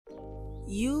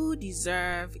You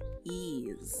deserve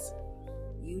ease.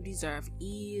 You deserve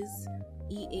ease.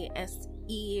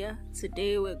 EASE.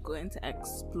 Today we're going to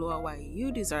explore why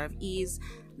you deserve ease.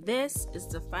 This is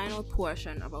the final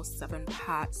portion of our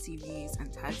 7-part series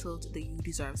entitled the You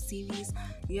Deserve series.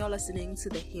 You're listening to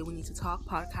the Hey We Need to Talk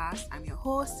podcast. I'm your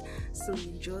host,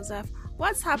 Celine Joseph.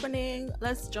 What's happening?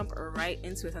 Let's jump right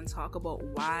into it and talk about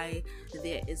why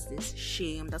there is this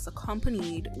shame that's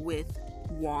accompanied with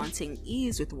wanting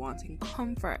ease, with wanting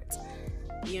comfort.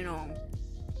 You know,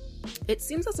 it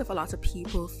seems as if a lot of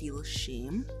people feel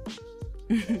shame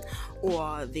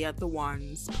or they are the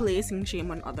ones placing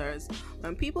shame on others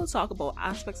when people talk about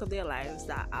aspects of their lives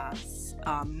that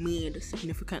are made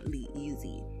significantly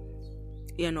easy.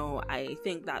 You know, I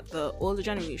think that the older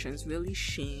generations really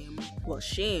shamed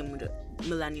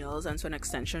millennials and to an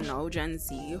extension now Gen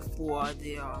Z for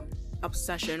their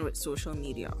obsession with social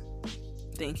media,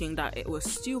 thinking that it was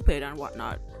stupid and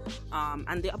whatnot,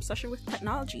 and the obsession with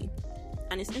technology.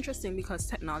 And it's interesting because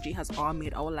technology has all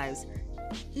made our lives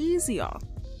easier,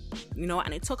 you know,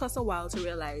 and it took us a while to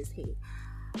realize, hey,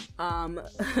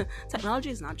 technology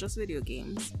is not just video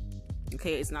games,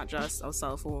 okay? It's not just our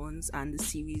cell phones and the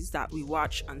series that we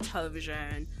watch on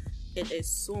television. It is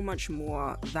so much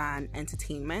more than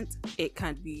entertainment. It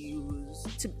could be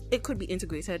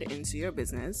integrated into your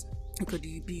business. It could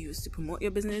be used to promote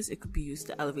your business. It could be used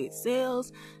to elevate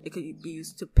sales. It could be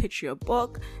used to pitch your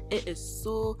book. It is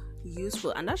so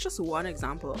useful, and that's just one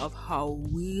example of how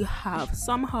we have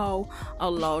somehow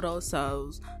allowed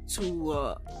ourselves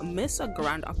to miss a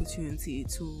grand opportunity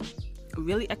to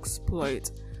really exploit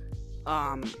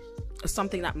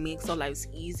something that makes our lives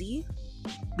easy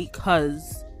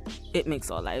because it makes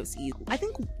our lives easy. I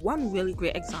think one really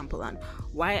great example and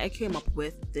why I came up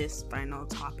with this final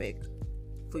topic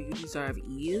for You Deserve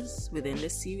Ease within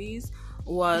this series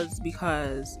was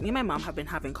because me and my mom have been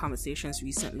having conversations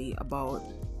recently about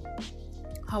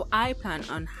how I plan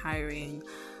on hiring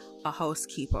a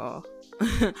housekeeper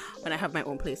when I have my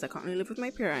own place. I can't really live with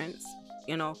my parents,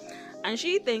 you know, and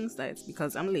she thinks that it's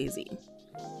because I'm lazy.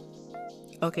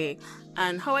 Okay,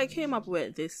 and how I came up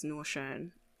with this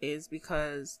notion is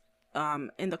because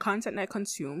in the content I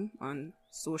consume on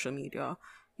social media,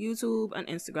 YouTube and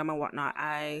Instagram and whatnot,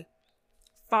 I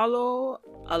follow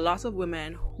a lot of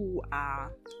women who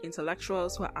are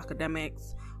intellectuals, who are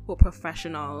academics, who are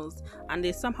professionals, and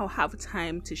they somehow have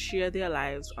time to share their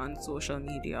lives on social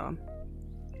media.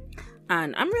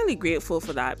 And I'm really grateful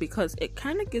for that because it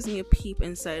kind of gives me a peep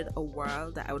inside a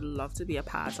world that I would love to be a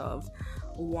part of.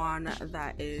 One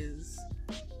that is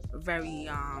very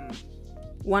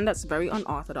one that's very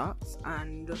unorthodox,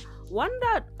 and one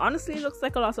that honestly looks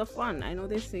like a lot of fun. I know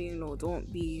they say, you know,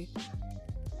 don't be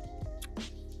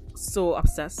so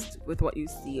obsessed with what you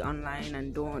see online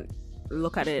and don't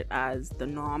look at it as the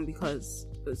norm because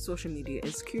social media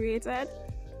is curated.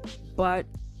 But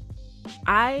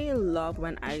I love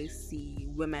when I see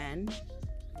women,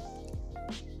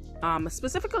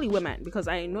 specifically women, because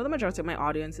I know the majority of my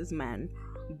audience is men,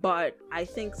 but I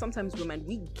think sometimes women,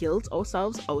 we guilt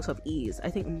ourselves out of ease. I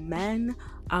think men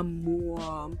are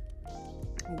more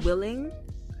willing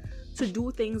to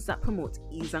do things that promote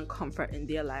ease and comfort in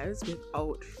their lives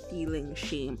without feeling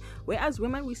shame. Whereas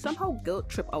women, we somehow guilt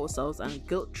trip ourselves and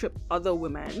guilt trip other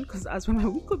women, because as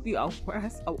women, we could be our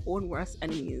own worst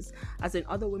enemies, as in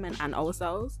other women and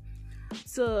ourselves,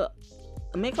 to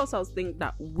make ourselves think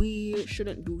that we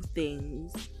shouldn't do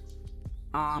things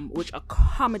which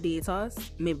accommodate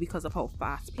us, maybe because of how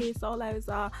fast-paced our lives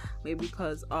are, maybe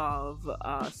because of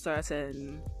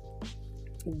certain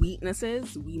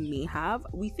weaknesses we may have.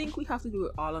 We think we have to do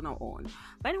it all on our own.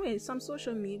 But anyway, some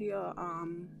social media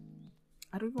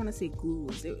I don't want to say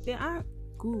gurus. They aren't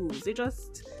gurus. They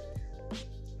just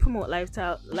promote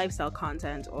lifestyle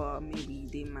content, or maybe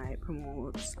they might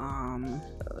promote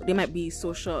they might be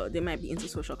into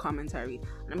social commentary.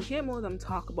 And I'm hearing more of them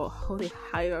talk about how they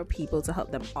hire people to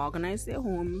help them organize their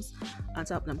homes and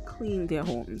to help them clean their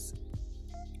homes.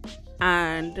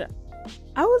 And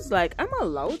I was like, I'm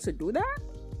allowed to do that?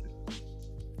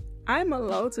 I'm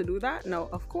allowed to do that? Now,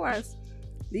 of course,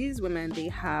 these women, they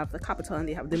have the capital and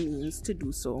they have the means to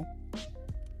do so.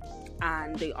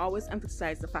 And they always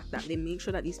emphasize the fact that they make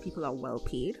sure that these people are well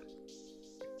paid.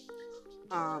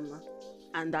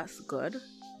 And that's good.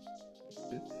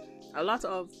 A lot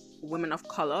of women of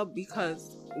color,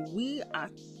 because we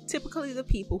are typically the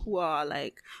people who are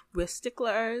like, we're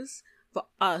sticklers for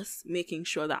us making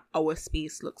sure that our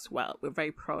space looks well. We're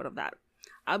very proud of that.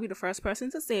 I'll be the first person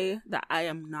to say that I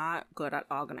am not good at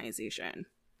organization.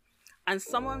 And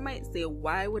someone might say,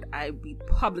 why would I be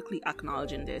publicly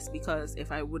acknowledging this? Because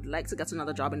if I would like to get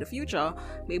another job in the future,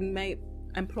 maybe my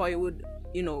employer would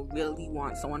really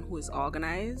want someone who is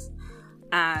organized.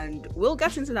 And we'll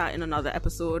get into that in another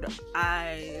episode.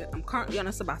 I am currently on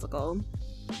a sabbatical.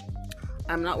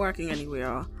 I'm not working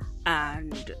anywhere,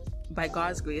 and by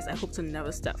God's grace, I hope to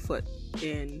never step foot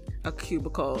in a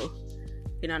cubicle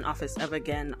in an office ever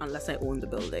again unless I own the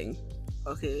building.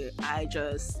 Okay,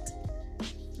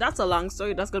 that's a long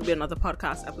story. That's gonna be another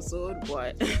podcast episode,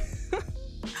 but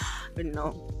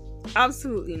no,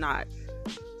 absolutely not.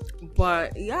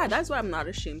 But yeah, that's why I'm not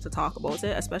ashamed to talk about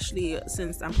it, especially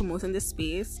since I'm promoting this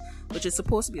space, which is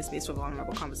supposed to be a space for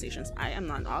vulnerable conversations. I am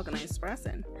not an organized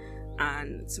person,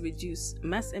 and to reduce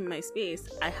mess in my space,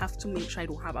 I have to make sure I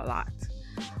don't have a lot.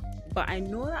 But I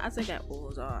know that as I get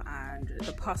older and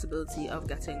the possibility of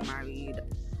getting married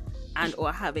and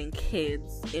or having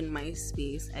kids in my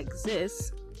space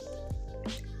exists,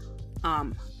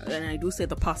 and I do say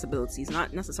the possibilities,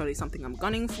 not necessarily something I'm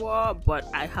gunning for, but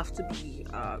I have to be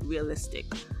realistic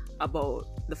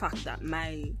about the fact that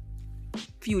my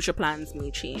future plans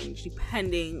may change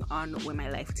depending on where my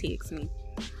life takes me.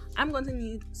 I'm going to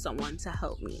need someone to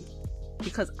help me,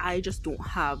 because I just don't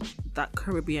have that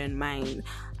Caribbean mind.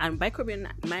 And by Caribbean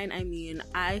mind, I mean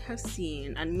I have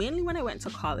seen, and mainly when I went to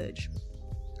college,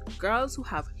 girls who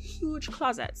have huge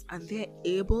closets and they're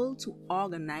able to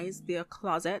organize their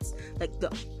closets, like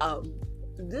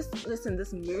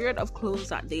this myriad of clothes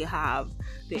that they have,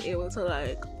 they're able to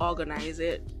like organize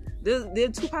it. There are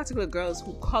two particular girls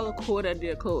who color coded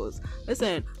their clothes.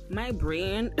 Listen, my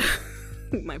brain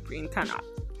cannot.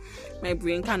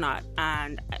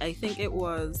 And I think it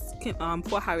was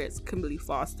for Harriet's Kimberly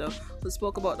Foster, who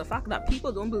spoke about the fact that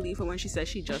people don't believe her when she says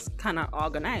she just cannot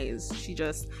organize.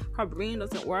 Her brain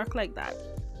doesn't work like that.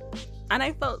 And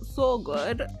I felt so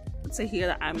good to hear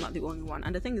that I'm not the only one.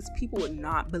 And the thing is, people would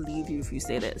not believe you if you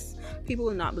say this. People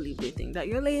will not believe. They think that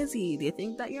you're lazy, they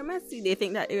think that you're messy, they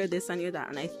think that you're this and you're that.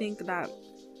 And I think that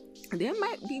there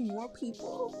might be more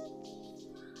people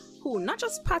who, not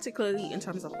just particularly in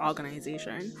terms of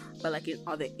organization, but like in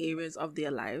other areas of their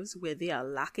lives where they are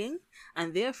lacking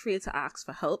and they're afraid to ask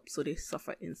for help, so they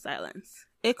suffer in silence.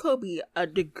 It could be a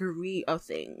degree of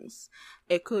things.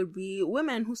 It could be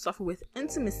women who suffer with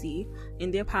intimacy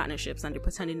in their partnerships and they're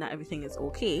pretending that everything is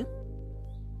okay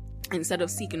instead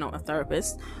of seeking out a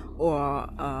therapist or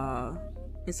a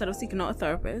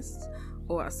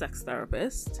sex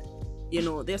therapist.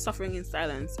 They're suffering in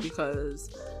silence because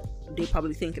they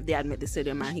probably think if they admit this to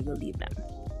their man, he will leave them,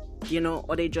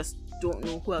 or they just don't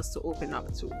know who else to open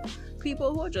up to.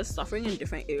 People who are just suffering in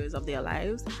different areas of their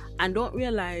lives and don't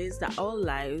realize that our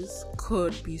lives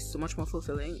could be so much more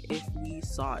fulfilling if we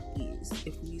sought ease,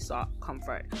 if we sought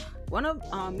comfort. One of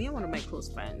me and one of my close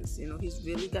friends, he's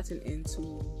really getting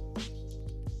into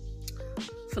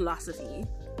philosophy,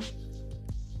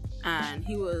 and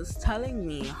he was telling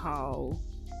me about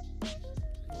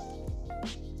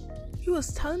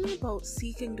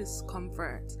seeking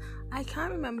discomfort. I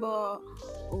can't remember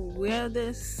where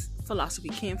this philosophy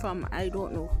came from. I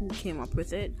don't know who came up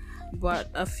with it, but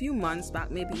a few months back,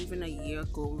 maybe even a year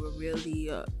ago, we were really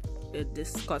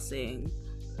discussing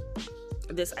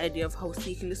this idea of how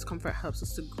seeking discomfort helps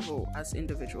us to grow as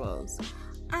individuals.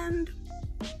 And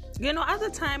at the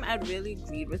time I'd really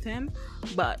agreed with him,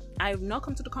 but I've now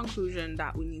come to the conclusion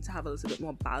that we need to have a little bit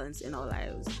more balance in our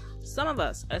lives. Some of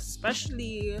us,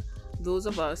 especially those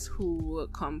of us who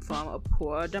come from a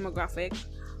poor demographic,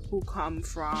 who come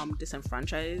from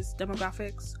disenfranchised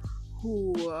demographics,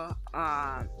 who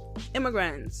are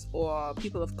immigrants or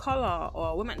people of color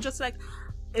or women, just like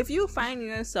if you find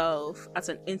yourself at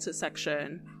an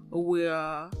intersection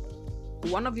where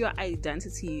one of your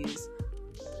identities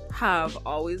have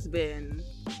always been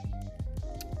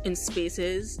in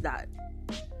spaces that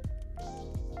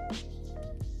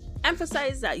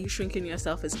emphasize that you shrinking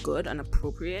yourself is good and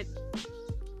appropriate,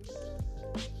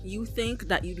 you think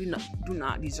that you do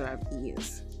not deserve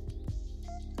ease.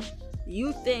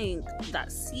 You think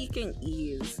that seeking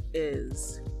ease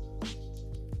is,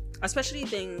 especially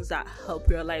things that help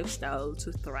your lifestyle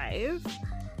to thrive,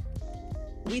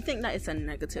 we think that it's a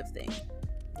negative thing.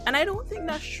 And I don't think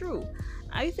that's true.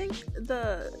 I think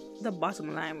the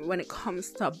bottom line when it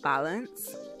comes to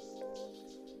balance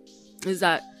is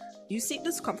that you seek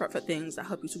discomfort for things that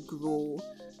help you to grow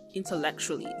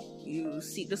intellectually. You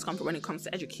seek discomfort when it comes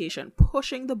to education,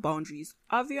 pushing the boundaries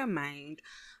of your mind,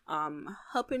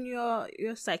 helping your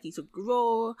psyche to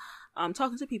grow,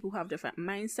 talking to people who have different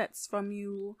mindsets from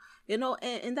you, in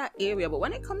that area. But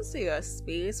when it comes to your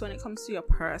space, when it comes to your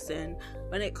person,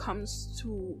 when it comes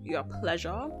to your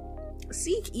pleasure,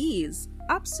 seek ease.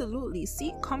 Absolutely.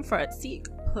 Seek comfort, seek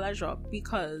pleasure,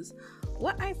 because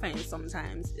what I find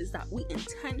sometimes is that we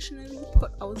intentionally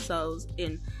put ourselves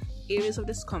in areas of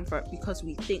discomfort because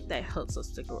we think that it helps us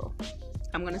to grow.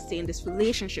 I'm gonna stay in this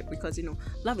relationship because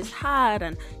love is hard,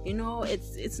 and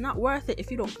it's not worth it if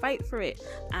you don't fight for it.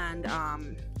 And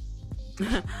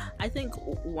I think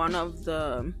one of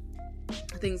the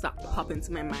things that pop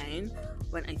into my mind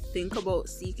when I think about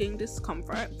seeking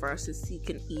discomfort versus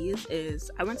seeking ease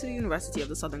is I went to the University of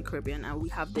the Southern Caribbean, and we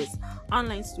have this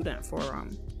online student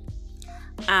forum,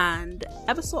 and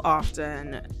ever so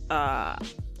often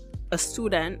a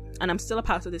student, and I'm still a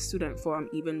part of this student forum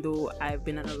even though I've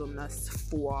been an alumnus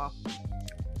for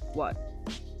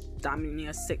damn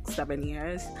near 6-7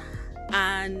 years,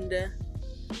 and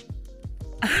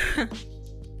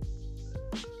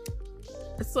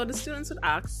so the students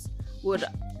would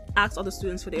ask other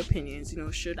students for their opinions.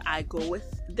 Should I go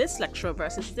with this lecturer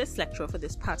versus this lecturer for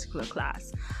this particular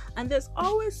class? And there's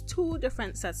always two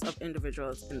different sets of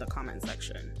individuals in the comment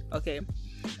section. Okay,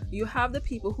 you have the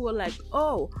people who are like,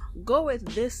 oh, go with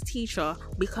this teacher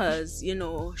because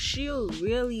she'll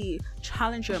really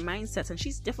challenge your mindset, and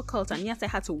she's difficult, and yes, I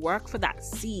had to work for that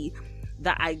C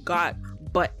that I got,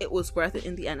 but it was worth it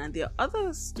in the end. And there are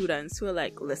other students who are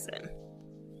like, listen,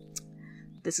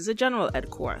 this is a general ed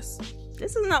course.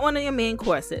 This is not one of your main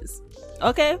courses.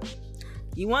 Okay?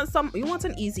 You want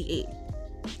an easy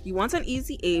A. You want an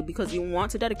easy A because you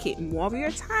want to dedicate more of your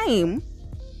time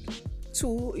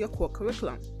to your core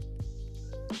curriculum.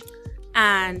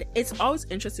 And it's always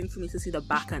interesting for me to see the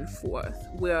back and forth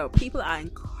where people are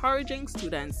encouraging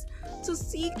students to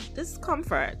seek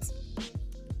discomfort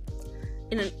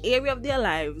in an area of their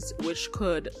lives which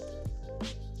could,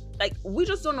 we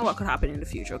just don't know what could happen in the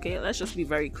future. Okay, let's just be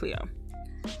very clear.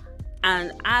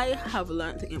 And I have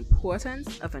learned the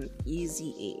importance of an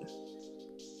easy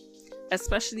A,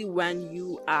 especially when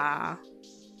you are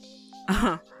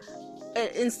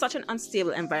in such an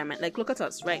unstable environment. Look at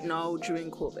us right now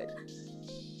during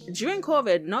COVID. During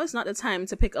COVID, now is not the time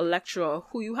to pick a lecturer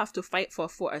who you have to fight for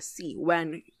a C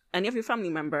when any of your family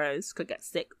members could get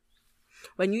sick,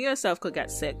 when you yourself could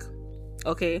get sick,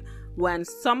 okay? When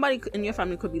somebody in your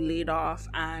family could be laid off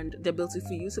and the ability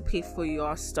for you to pay for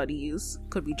your studies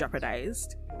could be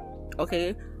jeopardized,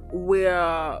 okay?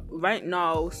 Where right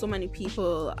now so many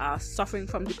people are suffering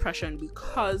from depression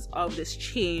because of this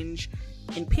change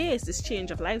in pace, this change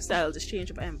of lifestyle, this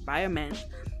change of environment.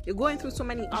 You're going through so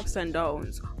many ups and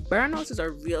downs. Burnout is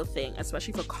a real thing,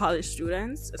 especially for college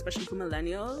students, especially for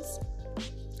millennials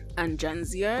and Gen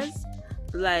Zers.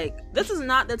 This is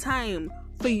not the time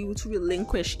for you to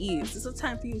relinquish ease. This is a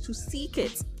time for you to seek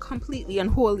it completely and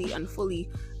wholly and fully,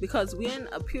 because we're in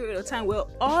a period of time where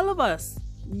all of us,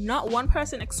 not one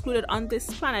person excluded on this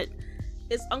planet,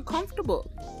 is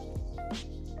uncomfortable.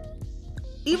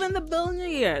 Even the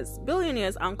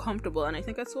billionaires are uncomfortable. And I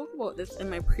think I spoke about this in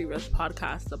my previous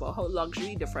podcast about how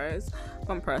luxury differs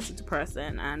from person to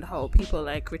person, and how people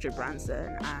like Richard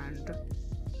Branson and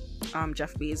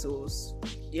Jeff Bezos,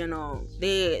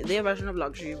 their version of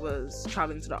luxury was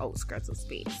traveling to the outskirts of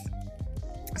space.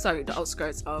 The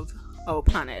outskirts of our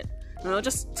planet.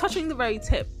 Just touching the very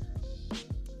tip.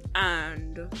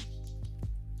 And,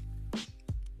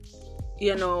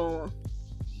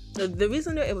 the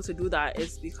reason they're able to do that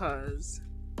is because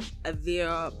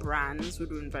their brands were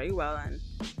doing very well. And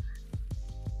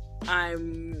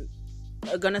I'm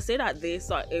gonna say that they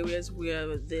saw areas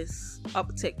where this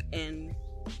uptick in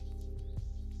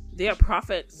their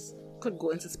profits could go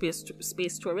into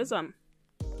space tourism.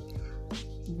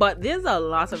 But there's a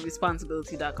lot of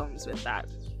responsibility that comes with that.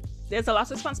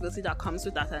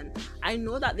 And I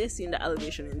know that they're seeing the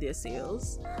elevation in their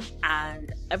sales,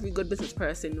 and every good business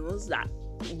person knows that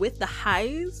with the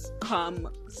highs come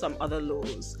some other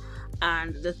lows,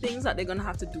 and the things that they're gonna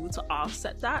have to do to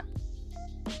offset that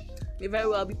may very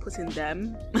well be putting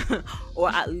them or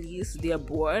at least their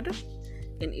board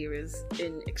in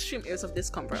extreme areas of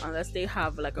discomfort, unless they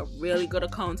have a really good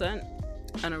accountant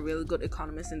and a really good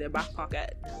economist in their back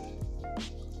pocket.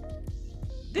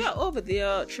 They're over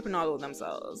there tripping all over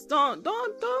themselves. Don't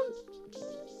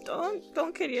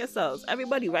kid yourselves.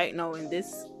 Everybody right now in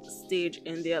this stage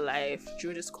in their life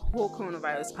during this whole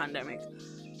coronavirus pandemic,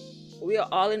 we are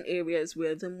all in areas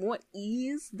where the more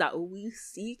ease that we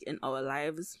seek in our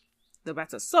lives, the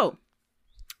better. So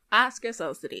ask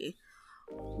yourselves today,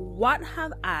 what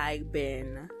have I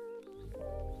been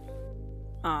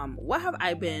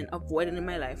avoiding in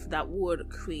my life that would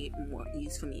create more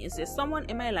ease for me? Is there someone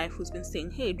in my life who's been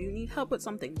saying, hey, do you need help with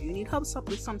something? Do you need help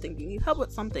with something? Do you need help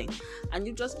with something? And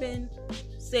you've just been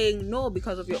saying no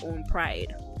because of your own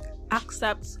pride.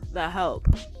 Accept the help.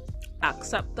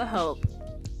 Accept the help.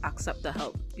 Accept the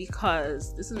help.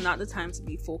 Because this is not the time to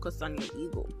be focused on your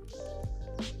ego.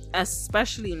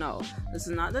 Especially now. This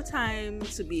is not the time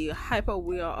to be hyper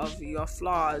aware of your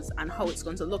flaws and how it's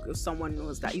going to look if someone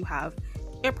knows that you have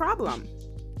a problem.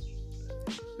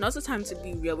 Now's the time to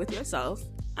be real with yourself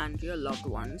and your loved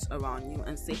ones around you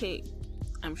and say, hey,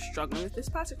 I'm struggling with this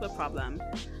particular problem,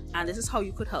 and this is how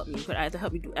you could help me. You could either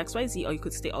help me do XYZ, or you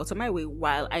could stay out of my way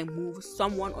while I move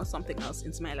someone or something else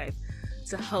into my life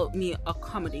to help me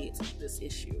accommodate this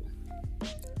issue,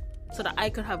 so that I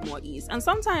could have more ease. And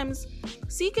sometimes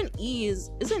seeking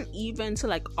ease isn't even to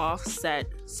like offset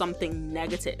something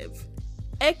negative.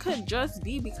 It could just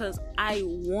be because I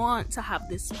want to have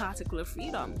this particular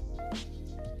freedom.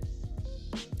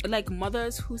 Like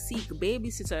mothers who seek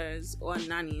babysitters or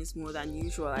nannies more than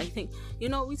usual. I think,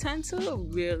 we tend to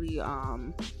really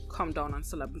come down on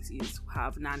celebrities who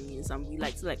have nannies, and we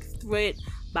like to like throw it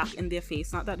back in their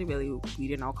face. Not that they really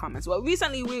reading our comments. Well,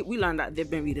 recently we learned that they've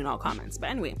been reading our comments. But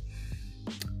anyway,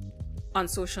 on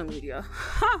social media.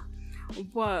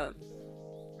 But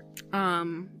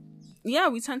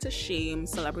we tend to shame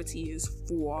celebrities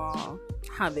for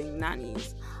having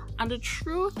nannies. And the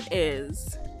truth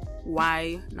is,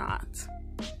 why not?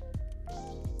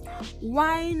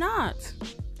 Why not?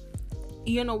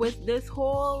 With this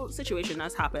whole situation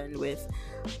that's happened with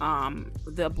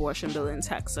the abortion bill in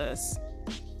Texas,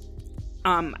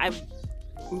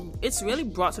 it's really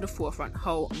brought to the forefront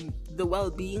how the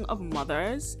well-being of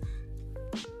mothers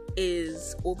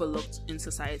is overlooked in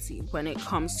society when it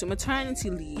comes to maternity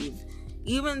leave.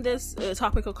 Even this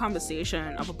topical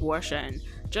conversation of abortion,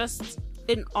 just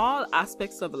in all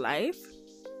aspects of life.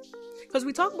 Because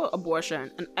we talk about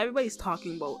abortion and everybody's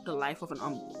talking about the life of an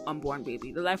unborn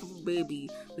baby, the life of a baby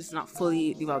which is not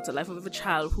fully developed, the life of a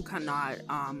child who cannot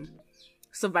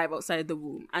survive outside the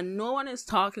womb. And no one is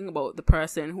talking about the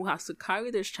person who has to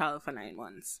carry this child for 9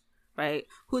 months, right?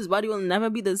 Whose body will never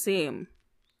be the same.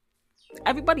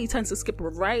 Everybody tends to skip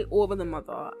right over the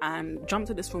mother and jump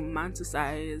to this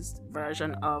romanticized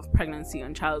version of pregnancy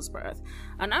and childbirth.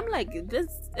 And I'm like,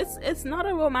 it's not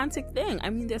a romantic thing. I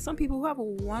mean, there's some people who have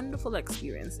wonderful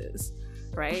experiences,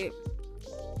 right?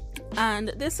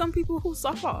 And there's some people who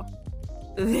suffer.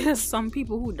 There's some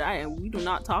people who die, and we do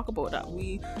not talk about that.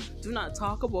 We do not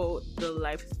talk about the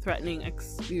life-threatening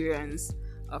experience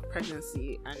of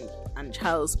pregnancy and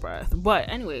childbirth. But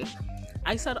anyway,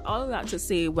 I said all of that to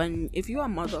say, if you're a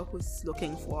mother who's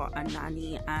looking for a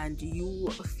nanny and you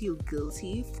feel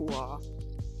guilty for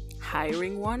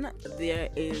hiring one, there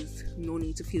is no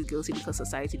need to feel guilty, because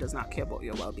society does not care about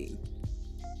your well-being.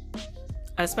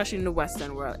 Especially in the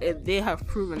Western world, they have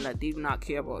proven that they do not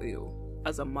care about you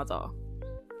as a mother.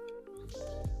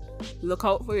 Look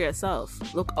out for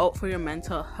yourself. Look out for your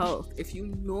mental health. If you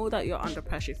know that you're under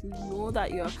pressure, if you know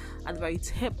that you're at the very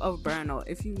tip of burnout,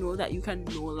 if you know that you can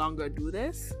no longer do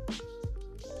this,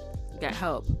 get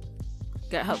help.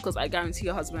 Get help, because I guarantee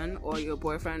your husband or your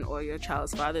boyfriend or your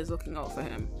child's father is looking out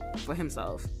for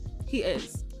himself. He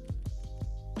is.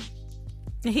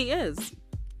 He is.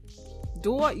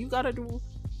 Do what you gotta do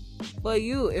for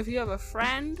you. If you have a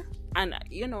friend, and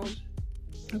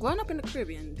growing up in the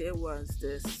Caribbean, there was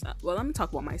this let me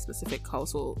talk about my specific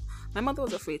household. My mother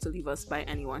was afraid to leave us by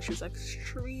anyone. She was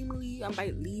extremely, and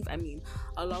by leave I mean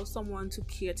allow someone to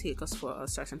caretake us for a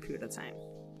certain period of time.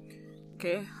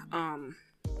 Okay,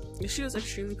 she was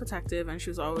extremely protective, and she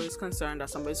was always concerned that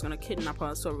somebody's gonna kidnap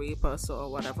us or rape us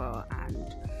or whatever.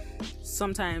 And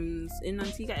sometimes in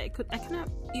Antigua, I cannot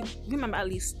remember at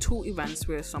least 2 events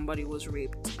where somebody was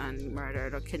raped and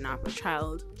murdered or kidnapped, a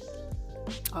child.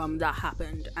 That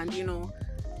happened. And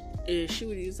she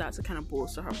would use that to kind of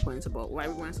bolster her points about why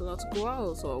we weren't allowed to go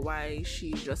out, or why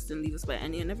she just didn't leave us by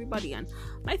any and everybody. And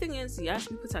my thing is, yes,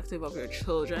 be protective of your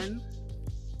children,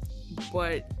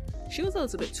 but she was a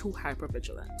little bit too hyper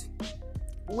vigilant,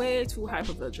 way too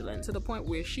hyper vigilant, to the point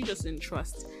where she just didn't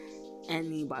trust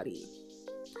anybody.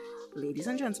 Ladies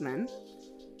and gentlemen,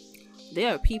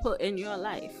 there are people in your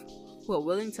life who are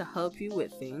willing to help you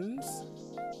with things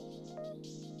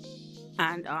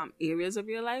and areas of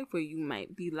your life where you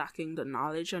might be lacking the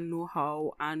knowledge and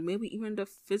know-how, and maybe even the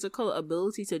physical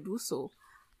ability to do so.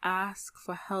 Ask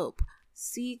for help.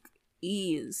 Seek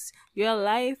ease. Your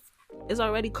life is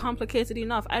already complicated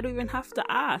enough. I don't even have to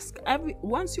ask.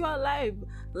 Once you are alive,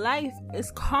 life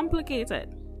is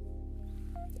complicated.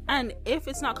 And if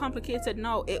it's not complicated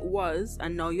now, it was,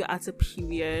 and now you're at a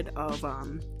period of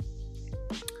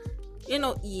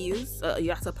ease,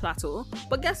 you're at a plateau.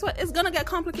 But guess what? It's gonna get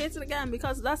complicated again,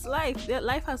 because that's life.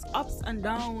 Life has ups and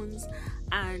downs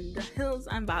and hills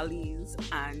and valleys.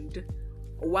 And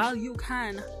while you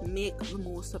can make the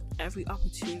most of every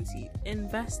opportunity,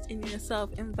 invest in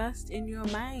yourself, invest in your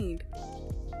mind,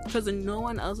 because no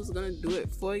one else is gonna do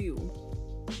it for you.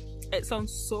 It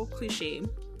sounds so cliche,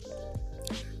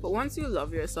 but once you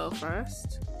love yourself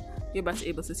first, you're better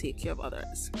able to take care of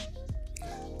others.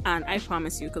 And I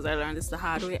promise you, because I learned this the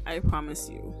hard way, I promise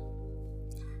you,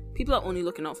 people are only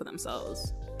looking out for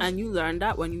themselves, and you learn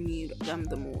that when you need them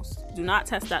the most. Do not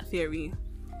test that theory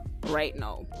right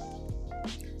now.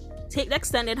 Take the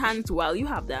extended hands while you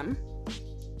have them,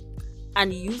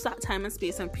 and use that time and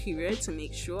space and period to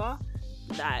make sure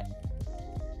that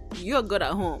you're good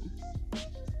at home.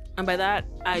 And by that,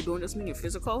 I don't just mean your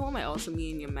physical home, I also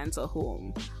mean your mental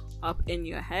home. Up in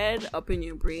your head, up in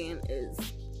your brain is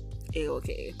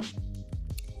a-okay.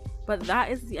 But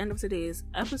that is the end of today's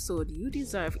episode. You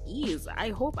deserve ease. I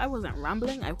hope I wasn't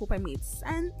rambling. I hope I made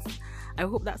sense. I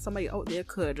hope that somebody out there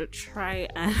could try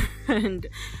and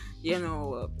you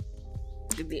know,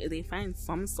 they find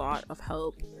some sort of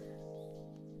help.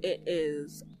 It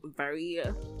is very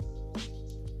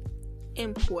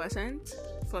important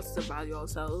for us to value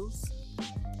ourselves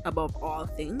above all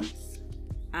things,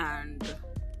 and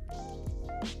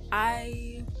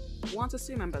I want us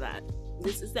to remember that.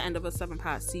 This is the end of a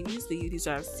 7-part series, the You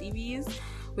Deserve series.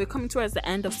 We're coming towards the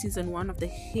end of season 1 of the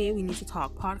Hey We Need to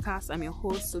Talk podcast. I'm your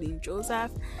host, Celine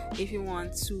Joseph. If you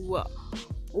want to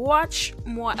watch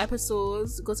more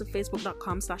episodes, go to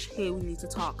facebook.com/Hey We Need to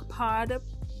Talk pod.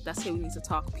 That's Hey We Need to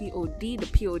Talk pod. The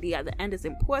pod at the end is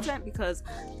important because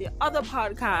the other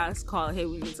podcast called Hey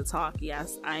We Need to Talk,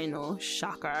 yes, I know,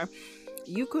 shocker.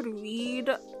 You could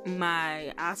read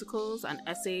my articles and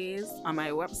essays on my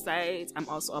website. I'm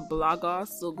also a blogger,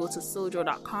 so go to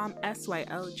syljoe.com,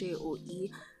 SYLJOE.com.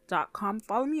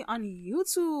 Follow me on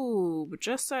YouTube.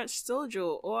 Just search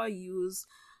Syljoe or use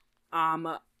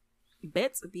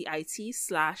bit.ly/,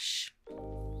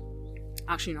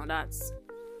 actually no, that's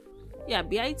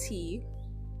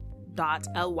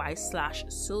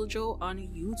bit.ly/Syljoe on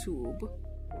YouTube.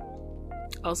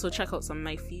 Also check out some of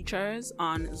my features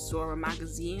on Zora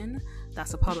Magazine.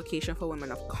 That's a publication for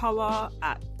women of color.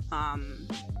 At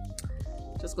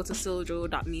just go to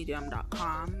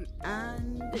syljoe.medium.com.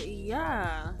 And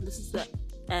yeah, this is the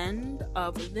end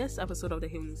of this episode of the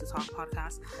Hey We Need to Talk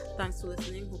podcast. Thanks for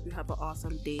listening. Hope you have an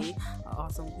awesome day, an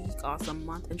awesome week, awesome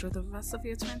month. Enjoy the rest of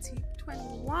your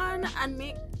 2021 and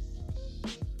make